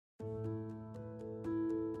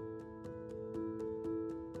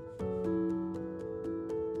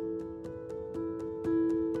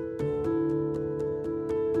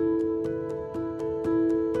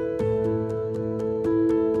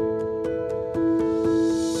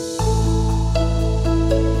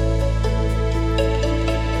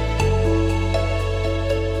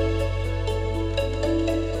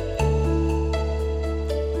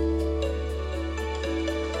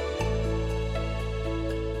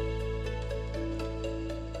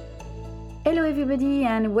Hello everybody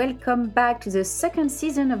and welcome back to the second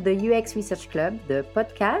season of the UX Research Club, the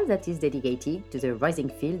podcast that is dedicated to the rising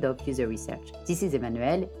field of user research. This is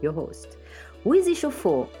Emmanuel, your host. Who is this show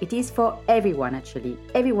for? It is for everyone actually,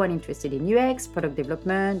 everyone interested in UX, product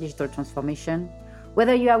development, digital transformation.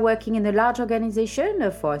 Whether you are working in a large organization or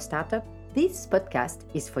for a startup, this podcast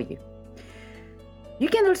is for you. You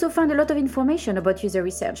can also find a lot of information about user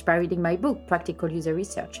research by reading my book, Practical User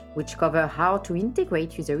Research, which covers how to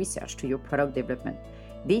integrate user research to your product development.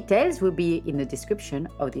 Details will be in the description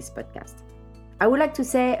of this podcast. I would like to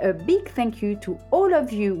say a big thank you to all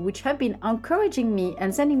of you which have been encouraging me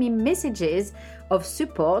and sending me messages of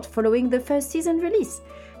support following the first season release.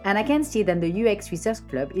 And I can see that the UX Research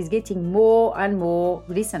Club is getting more and more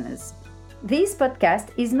listeners. This podcast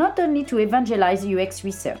is not only to evangelize UX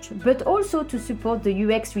research, but also to support the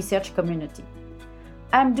UX research community.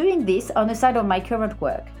 I'm doing this on the side of my current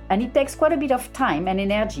work, and it takes quite a bit of time and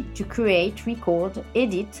energy to create, record,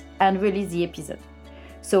 edit, and release the episode.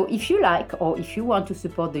 So if you like or if you want to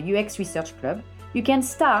support the UX Research Club, you can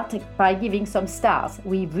start by giving some stars.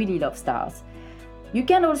 We really love stars. You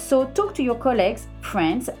can also talk to your colleagues,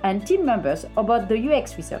 friends, and team members about the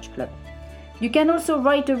UX Research Club. You can also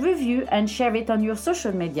write a review and share it on your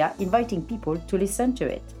social media, inviting people to listen to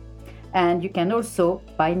it. And you can also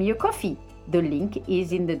buy me a coffee. The link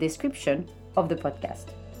is in the description of the podcast.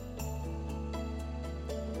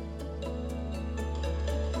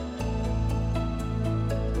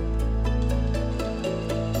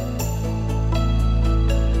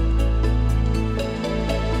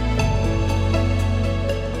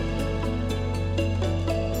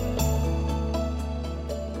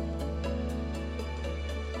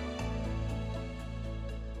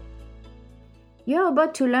 You're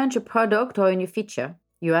about to launch a product or a new feature.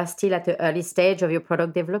 You are still at the early stage of your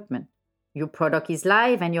product development. Your product is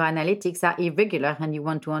live and your analytics are irregular and you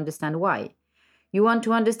want to understand why. You want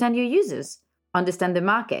to understand your users, understand the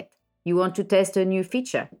market. You want to test a new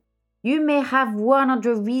feature. You may have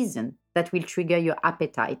 100 reasons that will trigger your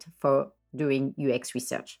appetite for doing UX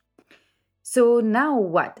research. So now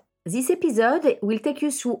what? This episode will take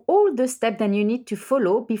you through all the steps that you need to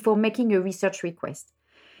follow before making a research request.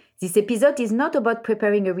 This episode is not about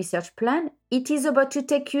preparing a research plan. It is about to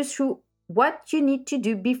take you through what you need to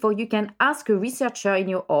do before you can ask a researcher in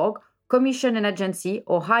your org, commission an agency,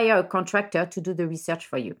 or hire a contractor to do the research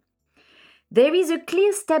for you. There is a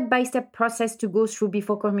clear step-by-step process to go through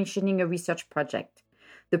before commissioning a research project.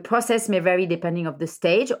 The process may vary depending on the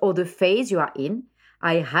stage or the phase you are in.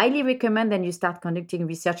 I highly recommend that you start conducting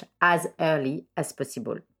research as early as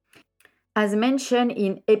possible. As mentioned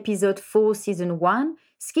in episode 4, season 1,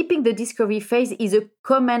 skipping the discovery phase is a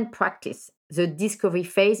common practice. The discovery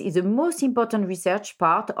phase is the most important research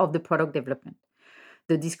part of the product development.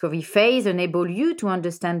 The discovery phase enables you to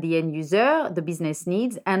understand the end user, the business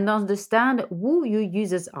needs, and understand who your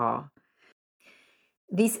users are.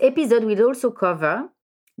 This episode will also cover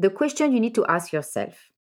the question you need to ask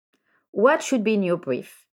yourself. What should be in your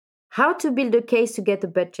brief? How to build a case to get a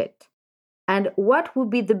budget? And what would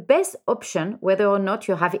be the best option whether or not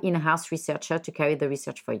you have an in-house researcher to carry the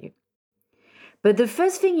research for you. But the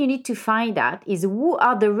first thing you need to find out is who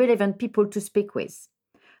are the relevant people to speak with.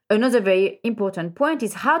 Another very important point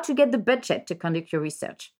is how to get the budget to conduct your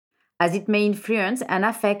research, as it may influence and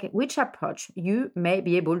affect which approach you may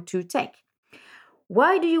be able to take.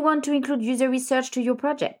 Why do you want to include user research to your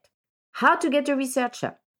project? How to get a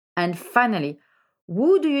researcher? And finally,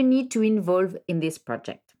 who do you need to involve in this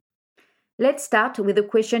project? Let's start with a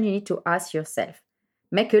question you need to ask yourself.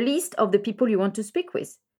 Make a list of the people you want to speak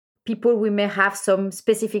with, people who may have some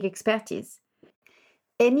specific expertise.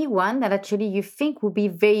 Anyone that actually you think will be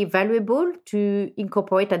very valuable to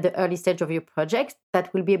incorporate at the early stage of your project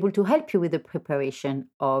that will be able to help you with the preparation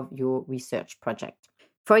of your research project.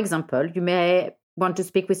 For example, you may want to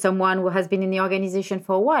speak with someone who has been in the organization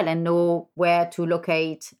for a while and know where to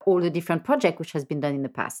locate all the different projects which has been done in the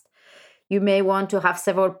past. You may want to have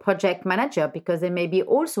several project managers because they may be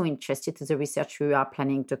also interested in the research you are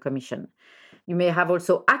planning to commission. You may have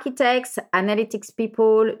also architects, analytics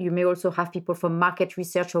people. You may also have people from market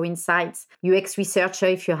research or insights, UX researcher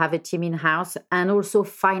if you have a team in-house, and also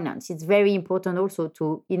finance. It's very important also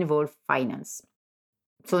to involve finance.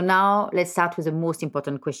 So now let's start with the most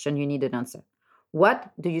important question you need an answer.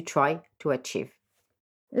 What do you try to achieve?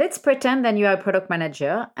 Let's pretend that you are a product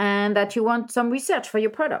manager and that you want some research for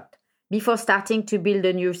your product. Before starting to build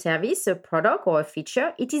a new service, a product, or a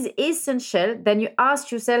feature, it is essential that you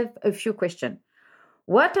ask yourself a few questions.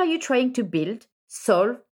 What are you trying to build,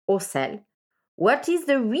 solve, or sell? What is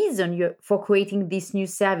the reason for creating this new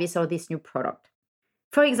service or this new product?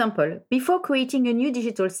 For example, before creating a new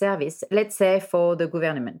digital service, let's say for the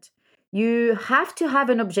government, you have to have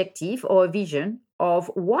an objective or a vision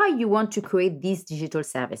of why you want to create this digital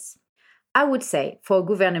service. I would say for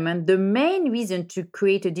government, the main reason to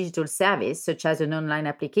create a digital service, such as an online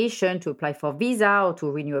application to apply for visa or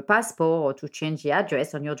to renew a passport or to change the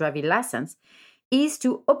address on your driving license, is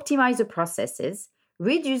to optimize the processes,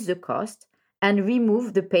 reduce the cost, and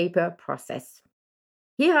remove the paper process.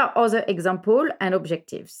 Here are other examples and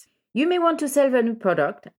objectives. You may want to sell a new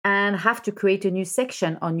product and have to create a new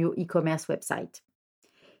section on your e-commerce website.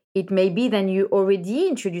 It may be that you already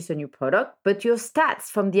introduced a new product, but your stats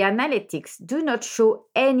from the analytics do not show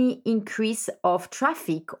any increase of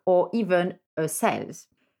traffic or even sales.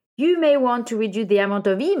 You may want to reduce the amount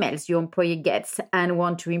of emails your employee gets and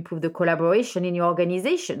want to improve the collaboration in your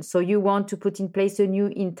organization. So you want to put in place a new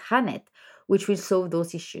intranet, which will solve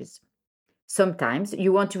those issues. Sometimes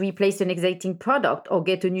you want to replace an existing product or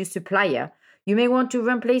get a new supplier. You may want to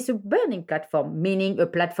replace a burning platform, meaning a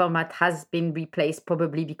platform that has been replaced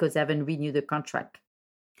probably because they haven't renewed the contract.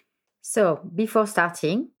 So before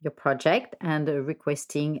starting your project and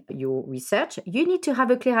requesting your research, you need to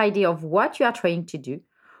have a clear idea of what you are trying to do,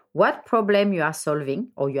 what problem you are solving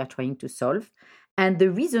or you are trying to solve, and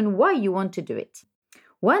the reason why you want to do it.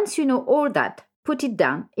 Once you know all that, put it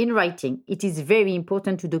down in writing. It is very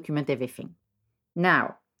important to document everything.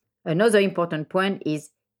 Now, another important point is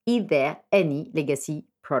there any legacy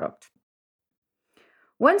product?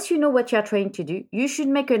 Once you know what you are trying to do, you should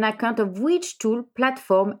make an account of which tool,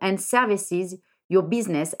 platform, and services your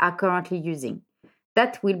business are currently using.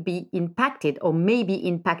 That will be impacted or may be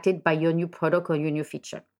impacted by your new product or your new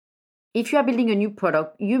feature. If you are building a new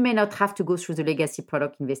product, you may not have to go through the legacy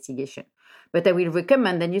product investigation, but I will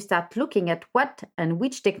recommend that you start looking at what and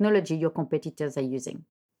which technology your competitors are using.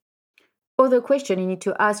 Other question you need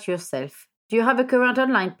to ask yourself: do you have a current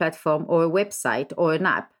online platform or a website or an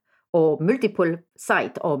app or multiple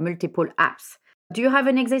sites or multiple apps? Do you have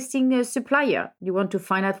an existing supplier? You want to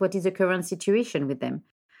find out what is the current situation with them.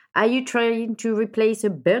 Are you trying to replace a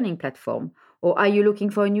burning platform or are you looking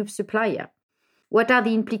for a new supplier? What are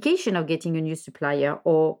the implications of getting a new supplier?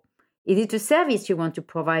 Or is it a service you want to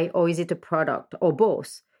provide or is it a product or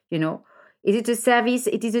both? Is it a service?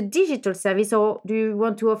 It is a digital service, or do you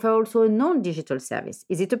want to offer also a non-digital service?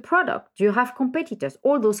 Is it a product? Do you have competitors?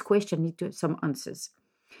 All those questions need some answers.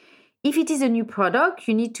 If it is a new product,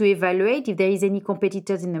 you need to evaluate if there is any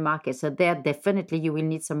competitors in the market. So there definitely you will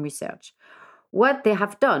need some research. What they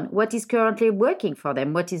have done, what is currently working for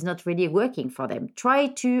them, what is not really working for them. Try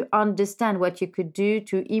to understand what you could do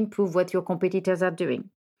to improve what your competitors are doing.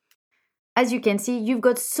 As you can see, you've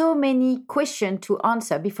got so many questions to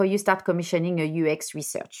answer before you start commissioning a UX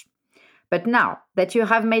research. But now that you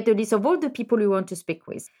have made a list of all the people you want to speak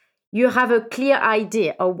with, you have a clear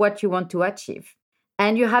idea of what you want to achieve,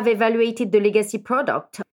 and you have evaluated the legacy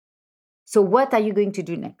product. So what are you going to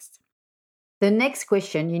do next? The next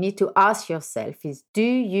question you need to ask yourself is, do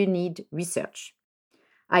you need research?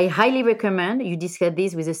 I highly recommend you discuss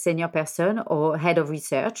this with a senior person or head of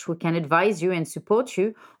research who can advise you and support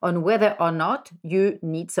you on whether or not you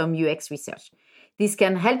need some UX research. This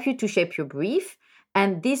can help you to shape your brief,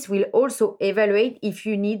 and this will also evaluate if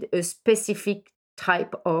you need a specific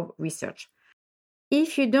type of research.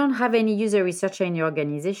 If you don't have any user researcher in your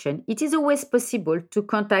organization, it is always possible to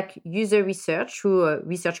contact user research through a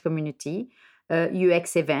research community, a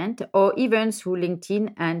UX event, or even through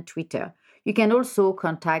LinkedIn and Twitter. You can also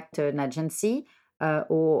contact an agency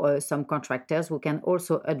or some contractors who can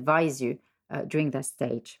also advise you during that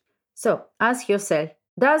stage. So ask yourself,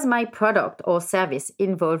 does my product or service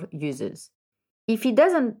involve users? If it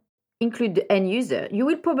doesn't include the end user, you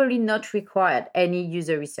will probably not require any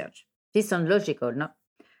user research. This sounds logical, no?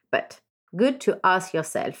 But good to ask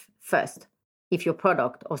yourself first if your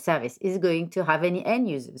product or service is going to have any end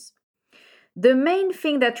users. The main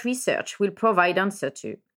thing that research will provide answer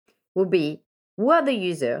to will be who are the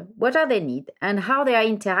user, what are their needs, and how they are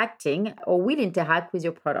interacting or will interact with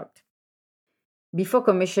your product. Before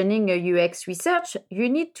commissioning a UX research, you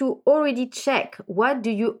need to already check what do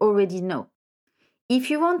you already know. If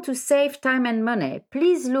you want to save time and money,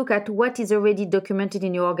 please look at what is already documented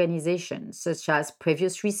in your organization, such as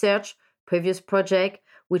previous research, previous project,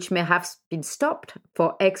 which may have been stopped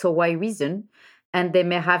for X or Y reason, and they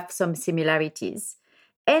may have some similarities.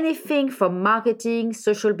 Anything from marketing,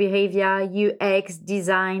 social behavior, UX,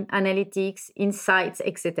 design, analytics, insights,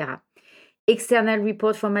 etc. External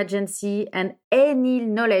report from agency and any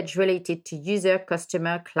knowledge related to user,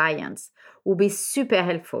 customer, clients will be super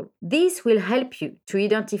helpful. This will help you to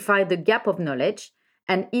identify the gap of knowledge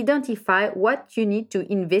and identify what you need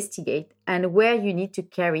to investigate and where you need to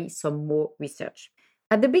carry some more research.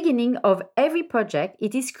 At the beginning of every project,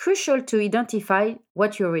 it is crucial to identify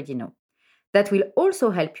what you already know. That will also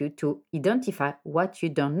help you to identify what you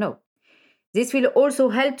don't know. This will also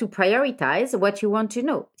help to prioritize what you want to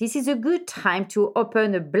know. This is a good time to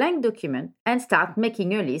open a blank document and start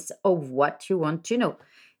making a list of what you want to know.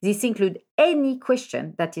 This includes any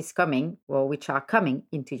question that is coming or which are coming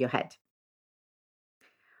into your head.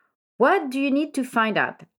 What do you need to find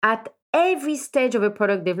out? At every stage of a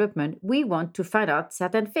product development, we want to find out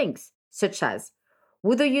certain things, such as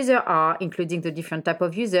who the user are, including the different type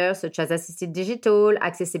of users, such as assisted digital,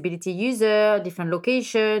 accessibility user, different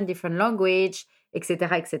location, different language,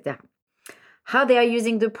 etc., etc. How they are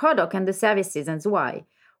using the product and the services and why.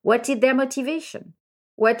 What is their motivation?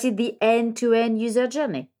 What is the end-to-end user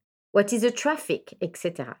journey? What is the traffic,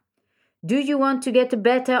 etc.? Do you want to get a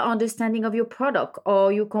better understanding of your product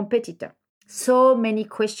or your competitor? So many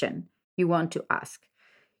questions you want to ask.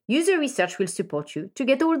 User research will support you to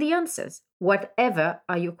get all the answers, whatever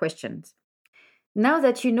are your questions. Now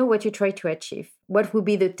that you know what you try to achieve, what will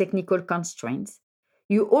be the technical constraints,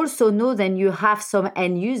 you also know then you have some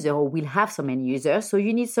end user or will have some end user, so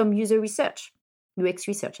you need some user research, UX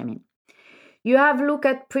research, I mean. You have looked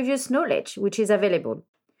at previous knowledge which is available.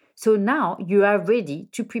 So now you are ready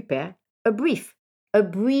to prepare a brief. A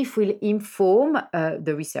brief will inform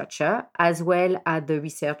the researcher as well as the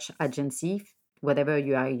research agency, whatever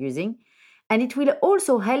you are using, and it will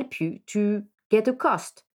also help you to get a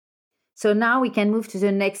cost. So now we can move to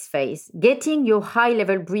the next phase, getting your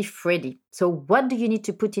high-level brief ready. So what do you need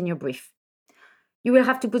to put in your brief? You will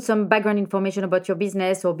have to put some background information about your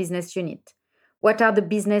business or business unit. What are the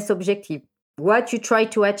business objectives? What you try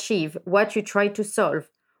to achieve? What you try to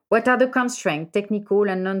solve? What are the constraints, technical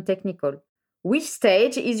and non-technical? Which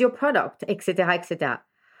stage is your product, etc., etc.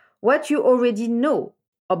 What you already know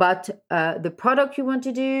about the product you want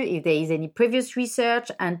to do, if there is any previous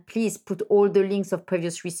research, and please put all the links of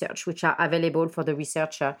previous research which are available for the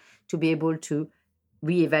researcher to be able to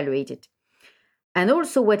reevaluate it. And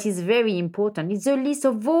also what is very important is a list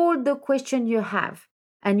of all the questions you have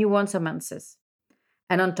and you want some answers.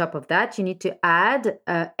 And on top of that, you need to add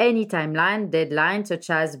any timeline, deadline, such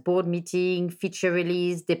as board meeting, feature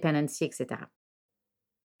release, dependency, etc.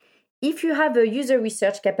 If you have a user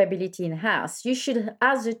research capability in-house, you should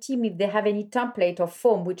ask the team if they have any template or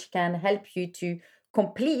form which can help you to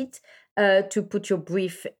complete to put your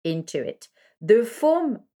brief into it. The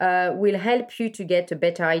form will help you to get a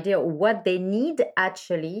better idea of what they need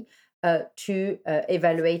actually to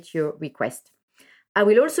evaluate your request. I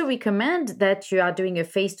will also recommend that you are doing a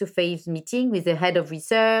face-to-face meeting with the head of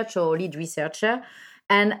research or lead researcher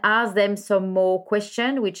and ask them some more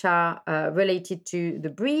questions which are related to the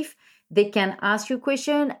brief. They can ask you a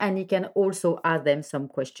question and you can also ask them some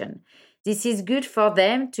questions. This is good for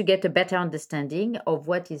them to get a better understanding of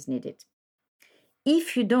what is needed.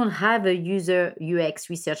 If you don't have a user UX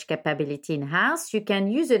research capability in-house, you can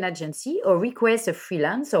use an agency or request a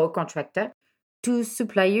freelance or a contractor to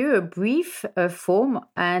supply you a brief form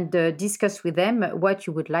and discuss with them what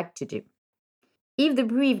you would like to do. If the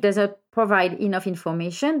brief does not provide enough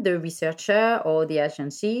information, the researcher or the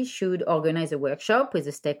agency should organize a workshop with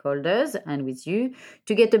the stakeholders and with you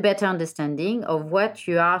to get a better understanding of what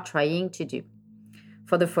you are trying to do.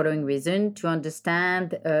 For the following reason, to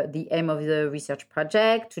understand the aim of the research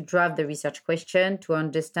project, to draft the research question, to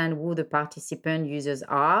understand who the participant users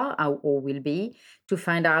are or will be, to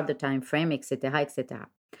find out the time frame, etc., etc.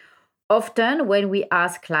 Often, when we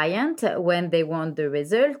ask clients when they want the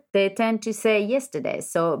result, they tend to say yesterday.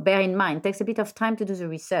 So bear in mind, it takes a bit of time to do the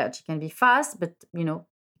research. It can be fast, but it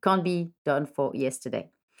can't be done for yesterday.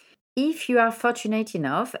 If you are fortunate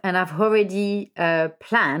enough and have already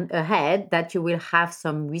planned ahead that you will have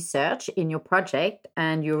some research in your project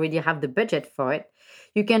and you already have the budget for it,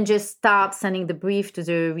 you can just start sending the brief to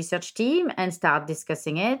the research team and start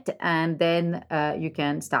discussing it, and then you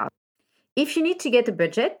can start. If you need to get a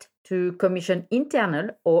budget to commission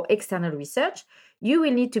internal or external research, you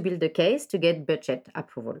will need to build a case to get budget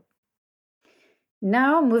approval.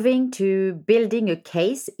 Now, moving to building a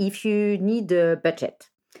case if you need a budget.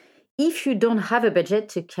 If you don't have a budget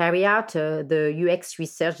to carry out the UX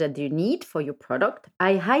research that you need for your product,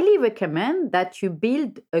 I highly recommend that you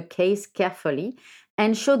build a case carefully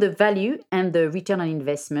and show the value and the return on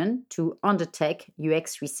investment to undertake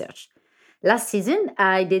UX research. Last season,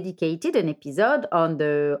 I dedicated an episode on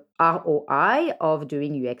the ROI of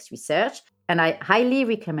doing UX research, and I highly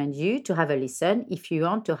recommend you to have a listen if you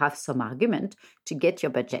want to have some argument to get your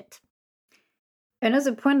budget.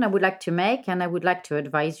 Another point I would like to make, and I would like to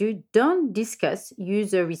advise you, don't discuss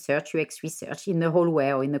user research, UX research in the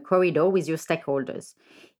hallway or in the corridor with your stakeholders.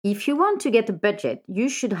 If you want to get a budget, you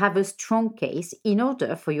should have a strong case in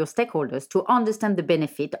order for your stakeholders to understand the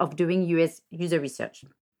benefit of doing user research.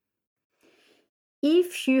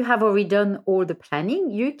 If you have already done all the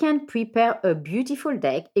planning, you can prepare a beautiful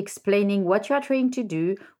deck explaining what you are trying to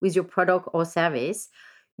do with your product or service.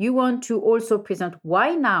 You want to also present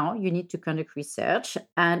why now you need to conduct research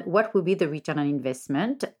and what will be the return on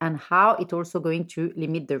investment and how it's also going to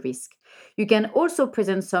limit the risk. You can also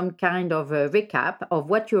present some kind of a recap of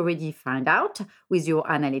what you already found out with your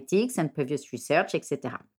analytics and previous research,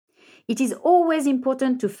 etc. It is always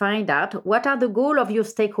important to find out what are the goals of your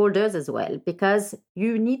stakeholders as well, because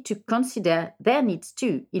you need to consider their needs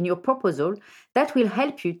too in your proposal. That will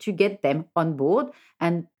help you to get them on board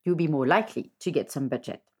and you'll be more likely to get some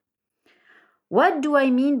budget. What do I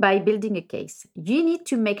mean by building a case? You need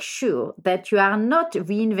to make sure that you are not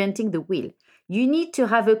reinventing the wheel. You need to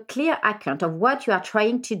have a clear account of what you are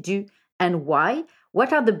trying to do and why,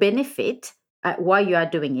 what are the benefits, why you are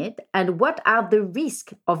doing it, and what are the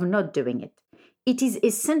risks of not doing it. It is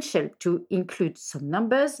essential to include some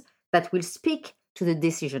numbers that will speak to the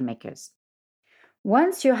decision makers.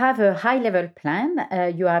 Once you have a high level plan,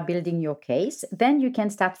 you are building your case, then you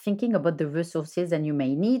can start thinking about the resources that you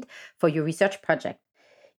may need for your research project.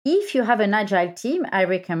 If you have an agile team, I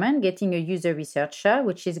recommend getting a user researcher,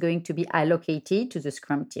 which is going to be allocated to the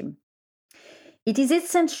Scrum team. It is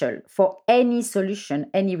essential for any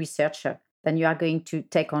solution, any researcher that you are going to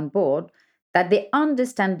take on board, that they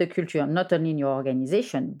understand the culture, not only in your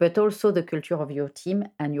organization, but also the culture of your team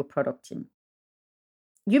and your product team.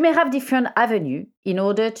 You may have different avenues in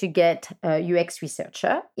order to get a UX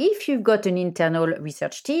researcher. If you've got an internal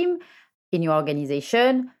research team in your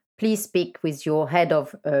organization, please speak with your head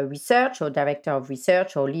of research or director of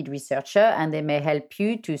research or lead researcher, and they may help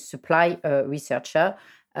you to supply a researcher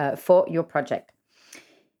for your project.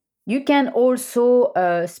 You can also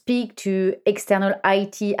speak to external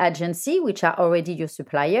IT agency, which are already your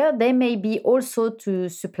supplier. They may be also to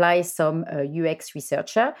supply some UX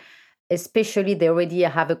researcher, especially they already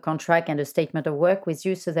have a contract and a statement of work with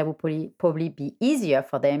you, so that will probably be easier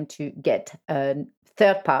for them to get a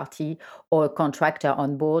third party or a contractor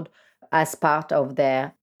on board as part of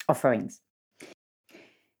their offerings.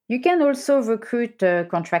 You can also recruit a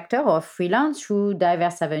contractor or freelance through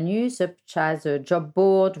diverse avenues, such as a job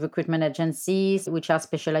board, recruitment agencies, which are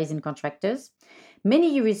specialized in contractors.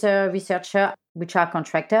 Many researchers, which are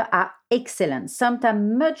contractors, are excellent,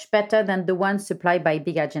 sometimes much better than the ones supplied by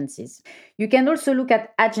big agencies. You can also look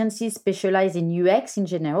at agencies specialized in UX in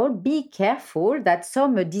general. Be careful that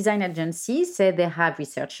some design agencies say they have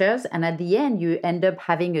researchers, and at the end, you end up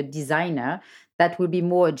having a designer that will be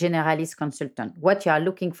more a generalist consultant. What you are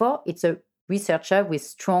looking for, it's a researcher with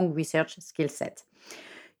strong research skill set.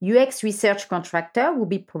 UX research contractor will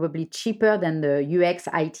be probably cheaper than the UX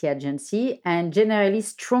IT agency and generally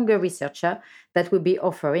stronger researcher that will be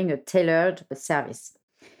offering a tailored service.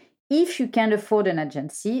 If you can afford an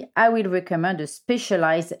agency, I will recommend a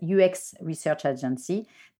specialized UX research agency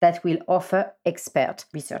that will offer expert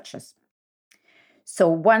researchers. So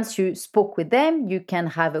once you spoke with them, you can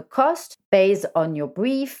have a cost based on your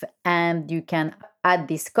brief and you can add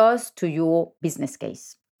this cost to your business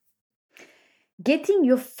case. Getting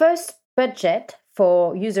your first budget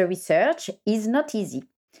for user research is not easy,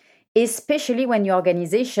 especially when your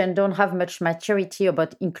organization don't have much maturity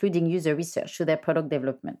about including user research to their product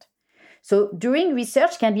development. So doing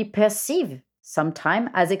research can be perceived sometimes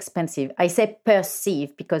as expensive. I say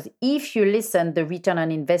perceived because if you listen the return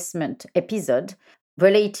on investment episode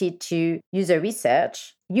related to user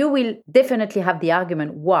research, you will definitely have the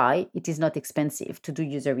argument why it is not expensive to do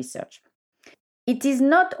user research. It is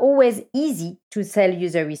not always easy to sell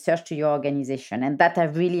user research to your organization, and that I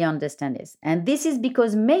really understand this. And this is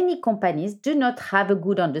because many companies do not have a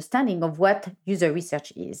good understanding of what user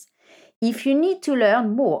research is. If you need to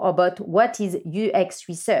learn more about what is UX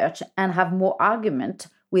research and have more argument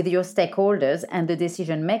with your stakeholders and the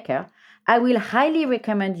decision maker, I will highly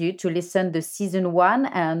recommend you to listen to Season 1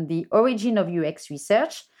 and the origin of UX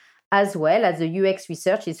research, as well as the UX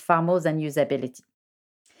research is far more than usability.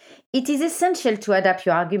 It is essential to adapt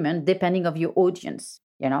your argument depending on your audience,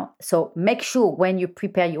 So make sure when you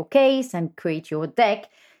prepare your case and create your deck,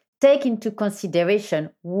 take into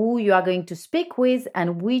consideration who you are going to speak with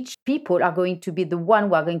and which people are going to be the one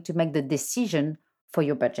who are going to make the decision for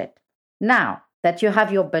your budget. Now that you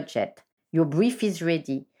have your budget, your brief is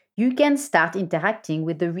ready, you can start interacting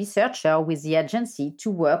with the researcher, with the agency to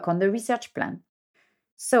work on the research plan.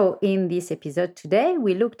 So, in this episode today,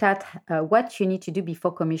 we looked at what you need to do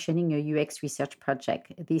before commissioning a UX research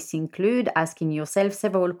project. This includes asking yourself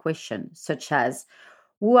several questions, such as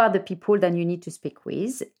who are the people that you need to speak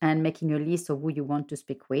with, and making a list of who you want to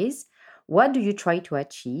speak with. What do you try to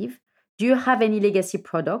achieve? Do you have any legacy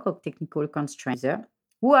product or technical constraints?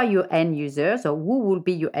 Who are your end users, or who will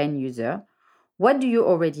be your end user? What do you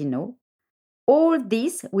already know? All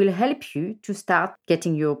this will help you to start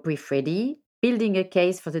getting your brief ready, building a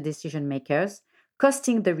case for the decision makers,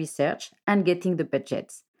 costing the research, and getting the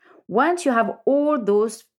budgets. Once you have all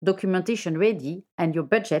those documentation ready and your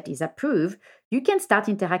budget is approved, you can start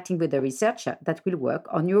interacting with the researcher that will work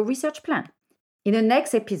on your research plan. In the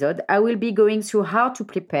next episode, I will be going through how to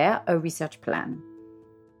prepare a research plan.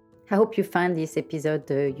 I hope you find this episode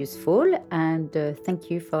useful, and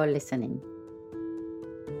thank you for listening.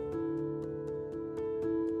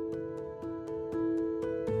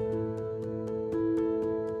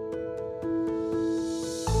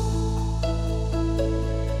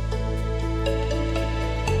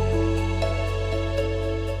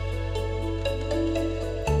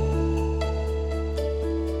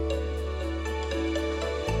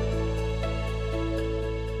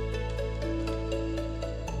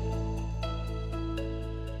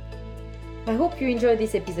 I hope you enjoyed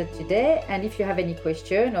this episode today, and if you have any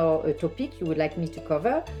question or a topic you would like me to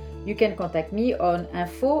cover, you can contact me on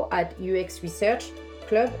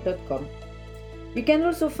info@uxresearchclub.com. You can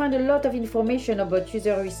also find a lot of information about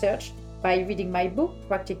user research by reading my book,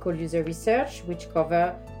 Practical User Research, which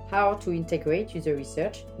covers how to integrate user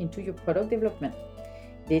research into your product development.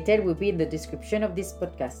 Detail will be in the description of this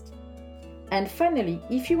podcast. And finally,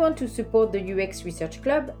 if you want to support the UX Research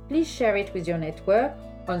Club, please share it with your network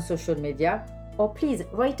on social media, or please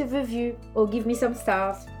write a review or give me some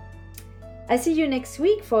stars. I'll see you next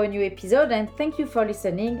week for a new episode, and thank you for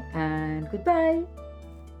listening, and goodbye.